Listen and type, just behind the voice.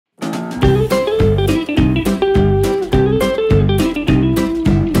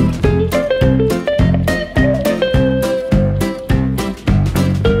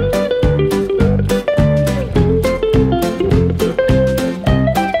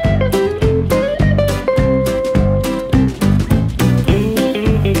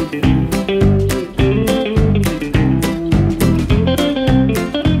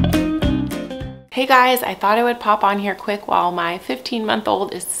guys, I thought I would pop on here quick while my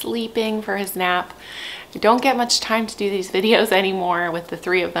 15-month-old is sleeping for his nap. I don't get much time to do these videos anymore with the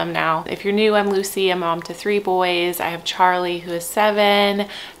 3 of them now. If you're new, I'm Lucy. I'm mom to 3 boys. I have Charlie, who is 7,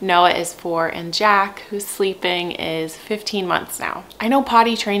 Noah is 4, and Jack, who's sleeping, is 15 months now. I know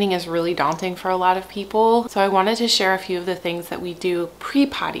potty training is really daunting for a lot of people, so I wanted to share a few of the things that we do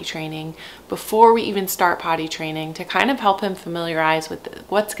pre-potty training before we even start potty training to kind of help him familiarize with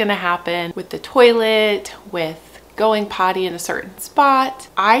what's gonna happen with the toilet, with going potty in a certain spot.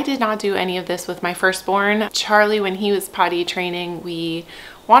 I did not do any of this with my firstborn. Charlie, when he was potty training, we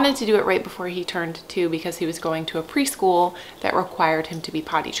wanted to do it right before he turned 2 because he was going to a preschool that required him to be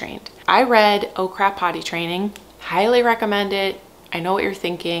potty trained. I read Oh Crap Potty Training, highly recommend it. I know what you're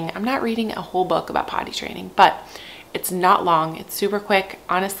thinking. I'm not reading a whole book about potty training, but it's not long. It's super quick.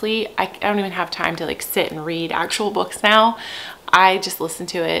 Honestly, I don't even have time to like sit and read actual books now. I just listen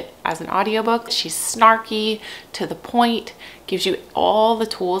to it as an audiobook. She's snarky, to the point, gives you all the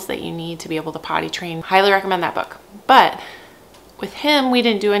tools that you need to be able to potty train. Highly recommend that book. But with him, we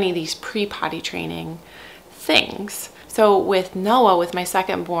didn't do any of these pre-potty training things. So with Noah, with my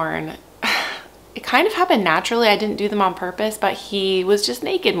second born, it kind of happened naturally. I didn't do them on purpose, but he was just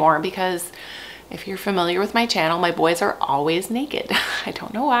naked more because if you're familiar with my channel, my boys are always naked. I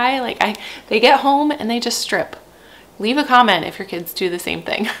don't know why. Like they get home and they just strip. Leave a comment if your kids do the same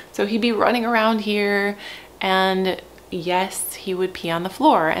thing. So he'd be running around here, and yes, he would pee on the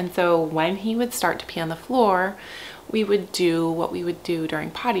floor. And so when he would start to pee on the floor, we would do what we would do during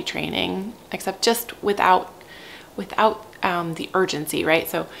potty training, except just without the urgency, right?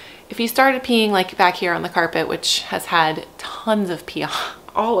 So if he started peeing like back here on the carpet, which has had tons of pee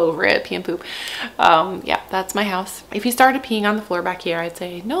all over it, pee and poop. Yeah, that's my house. If he started peeing on the floor back here, I'd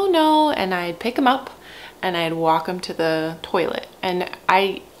say, no, no, and I'd pick him up and I'd walk him to the toilet. And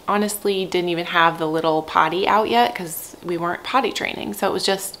I honestly didn't even have the little potty out yet because we weren't potty training. So it was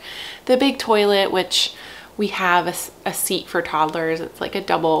just the big toilet, which we have a seat for toddlers. It's like a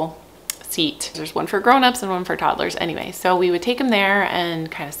double seat. There's one for grown-ups and one for toddlers anyway. So we would take him there and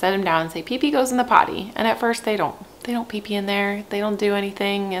kind of set him down and say, pee-pee goes in the potty. And at first they don't pee-pee in there. They don't do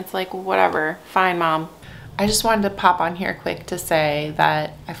anything. It's like, whatever, fine, mom. I just wanted to pop on here quick to say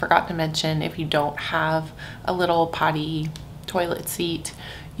that I forgot to mention, if you don't have a little potty toilet seat,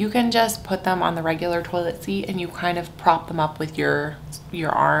 you can just put them on the regular toilet seat and you kind of prop them up with your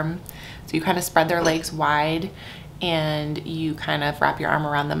arm. So you kind of spread their legs wide and you kind of wrap your arm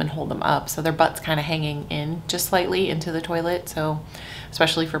around them and hold them up. So their butt's kind of hanging in just slightly into the toilet. So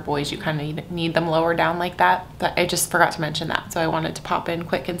especially for boys, you kind of need them lower down like that. But I just forgot to mention that. So I wanted to pop in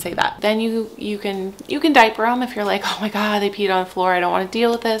quick and say that. Then you can diaper them if you're like, oh my God, they peed on the floor. I don't want to deal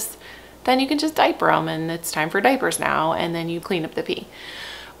with this. Then you can just diaper them and it's time for diapers now. And then you clean up the pee.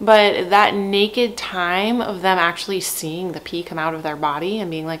 But that naked time of them actually seeing the pee come out of their body and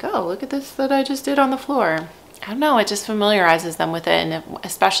being like, oh, look at this that I just did on the floor. I don't know, it just familiarizes them with it. And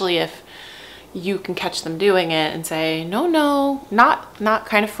especially if you can catch them doing it and say, no, no, not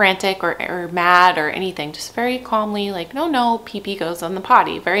kind of frantic or mad or anything, just very calmly like, no, no, pee-pee goes on the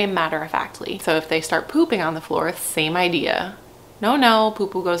potty, very matter-of-factly. So if they start pooping on the floor, same idea. No, no,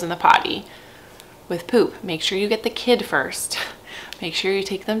 poo-poo goes in the potty. With poop, make sure you get the kid first. Make sure you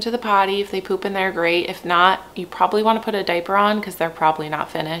take them to the potty. If they poop in there, great. If not, you probably want to put a diaper on because they're probably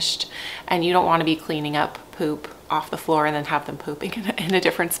not finished. And you don't want to be cleaning up poop off the floor and then have them pooping in a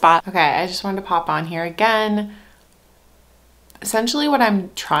different spot. Okay, I just wanted to pop on here again. Essentially what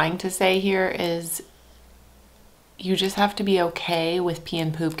I'm trying to say here is you just have to be okay with pee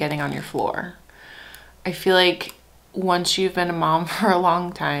and poop getting on your floor. I feel like once you've been a mom for a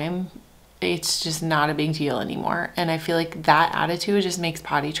long time, it's just not a big deal anymore. And I feel like that attitude just makes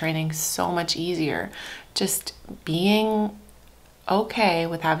potty training so much easier. Just being okay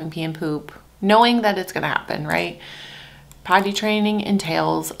with having pee and poop, knowing that it's gonna happen, right? Potty training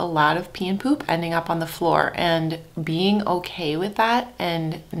entails a lot of pee and poop ending up on the floor, and being okay with that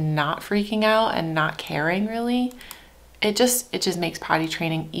and not freaking out and not caring really, it just makes potty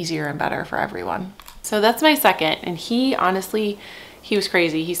training easier and better for everyone. So that's my second, and he honestly, he was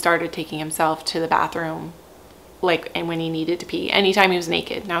crazy. He started taking himself to the bathroom and when he needed to pee, anytime he was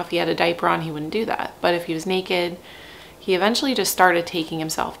naked. Now if he had a diaper on, he wouldn't do that. But if he was naked, he eventually just started taking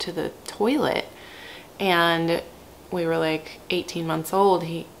himself to the toilet. And we were like 18 months old.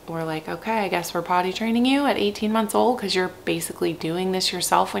 We're like, okay, I guess we're potty training you at 18 months old because you're basically doing this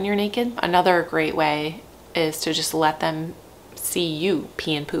yourself when you're naked. Another great way is to just let them see you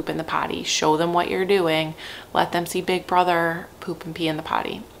pee and poop in the potty. Show them what you're doing. Let them see big brother poop and pee in the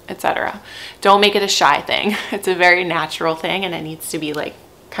potty, etc. Don't make it a shy thing. It's a very natural thing and it needs to be like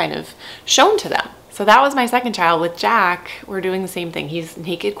kind of shown to them. So that was my second child. With Jack, we're doing the same thing. He's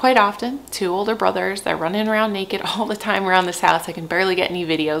naked quite often. 2 older brothers. They're running around naked all the time around this house. I can barely get any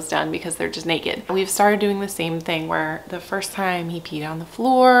videos done because they're just naked. We've started doing the same thing where the first time he peed on the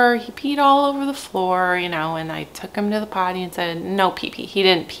floor, he peed all over the floor, you know, and I took him to the potty and said, no pee-pee. He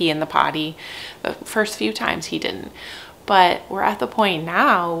didn't pee in the potty. The first few times he didn't. But we're at the point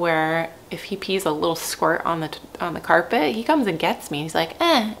now where if he pees a little squirt on the carpet, he comes and gets me. He's like,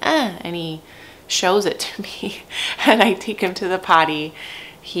 and he shows it to me, and I take him to the potty.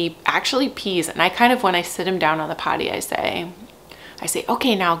 He actually pees, and I kind of, when I sit him down on the potty, I say,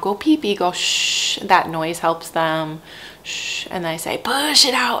 okay, now go pee-pee, go shh. That noise helps them. Shh. And then I say, push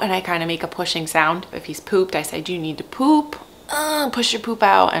it out, and I kind of make a pushing sound. If he's pooped, I say, do you need to poop? Push your poop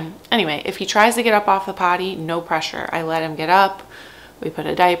out. And anyway, if he tries to get up off the potty, no pressure. I let him get up. We put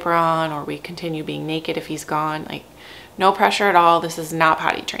a diaper on, or we continue being naked if he's gone. Like, no pressure at all. This is not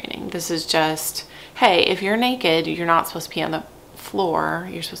potty training. This is just, hey, if you're naked, you're not supposed to pee on the floor.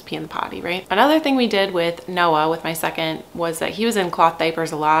 You're supposed to pee in the potty, right? Another thing we did with Noah, with my second, was that he was in cloth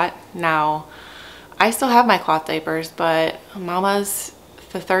diapers a lot. Now, I still have my cloth diapers, but Mama's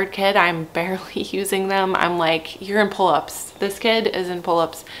the third kid, I'm barely using them. I'm like, you're in pull-ups. This kid is in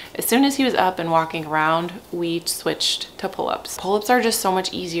pull-ups. As soon as he was up and walking around, we switched to pull-ups. Pull-ups are just so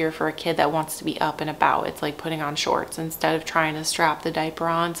much easier for a kid that wants to be up and about. It's like putting on shorts instead of trying to strap the diaper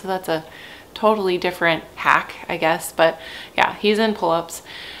on. So that's a totally different hack, I guess. But yeah, he's in pull-ups.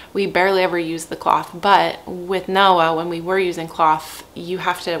 We barely ever use the cloth. But with Noah, when we were using cloth, you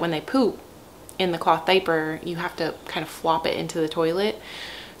have to, when they poop in the cloth diaper, you have to kind of flop it into the toilet.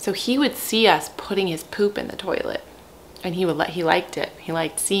 So he would see us putting his poop in the toilet, and he liked it. He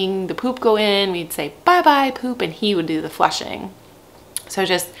liked seeing the poop go in. We'd say, bye-bye poop, and he would do the flushing. So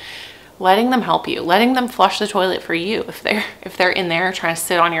just letting them help you, letting them flush the toilet for you. If they're in there trying to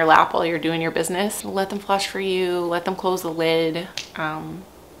sit on your lap while you're doing your business, let them flush for you, let them close the lid.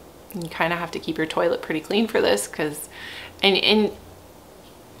 You kind of have to keep your toilet pretty clean for this, because, and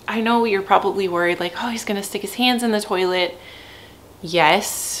I know you're probably worried, like, oh, he's gonna stick his hands in the toilet.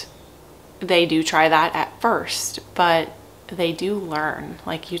 Yes, they do try that at first, but they do learn.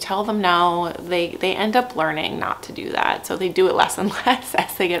 Like, you tell them no, they end up learning not to do that. So they do it less and less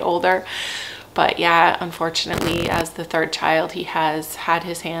as they get older. But yeah, unfortunately, as the third child, he has had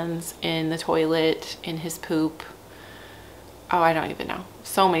his hands in the toilet, in his poop. Oh, I don't even know.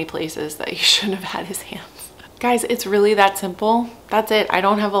 So many places that he shouldn't have had his hands. Guys, it's really that simple. That's it. I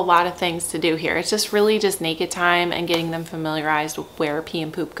don't have a lot of things to do here. It's just really just naked time and getting them familiarized with where pee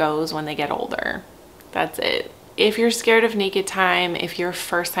and poop goes when they get older. That's it. If you're scared of naked time, if you're a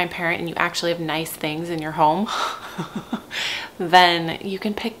first-time parent and you actually have nice things in your home, then you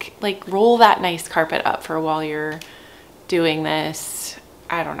can pick, like, roll that nice carpet up for while you're doing this.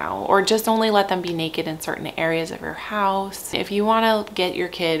 I don't know, or just only let them be naked in certain areas of your house. If you want to get your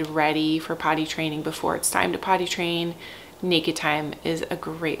kid ready for potty training before it's time to potty train, naked time is a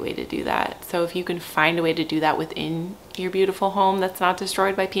great way to do that. So if you can find a way to do that within your beautiful home that's not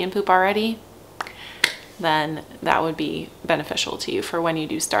destroyed by pee and poop already, then that would be beneficial to you for when you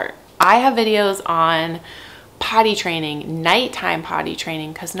do start. I have videos on potty training, nighttime potty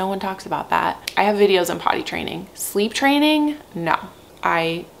training, because no one talks about that. I have videos on potty training. Sleep training, no.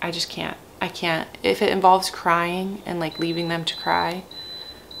 I just can't. I can't. If it involves crying and like leaving them to cry,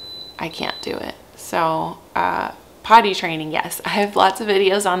 I can't do it. So potty training, yes. I have lots of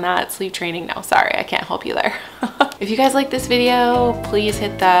videos on that. Sleep training, no. Sorry, I can't help you there. If you guys like this video, please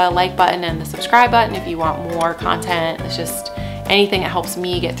hit the like button and the subscribe button if you want more content. It's just anything that helps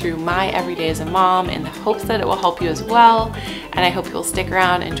me get through my everyday as a mom, in the hopes that it will help you as well. And I hope you'll stick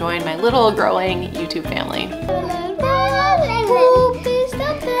around and join my little growing YouTube family. Poop is the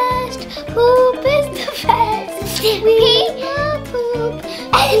best. Poop is the best.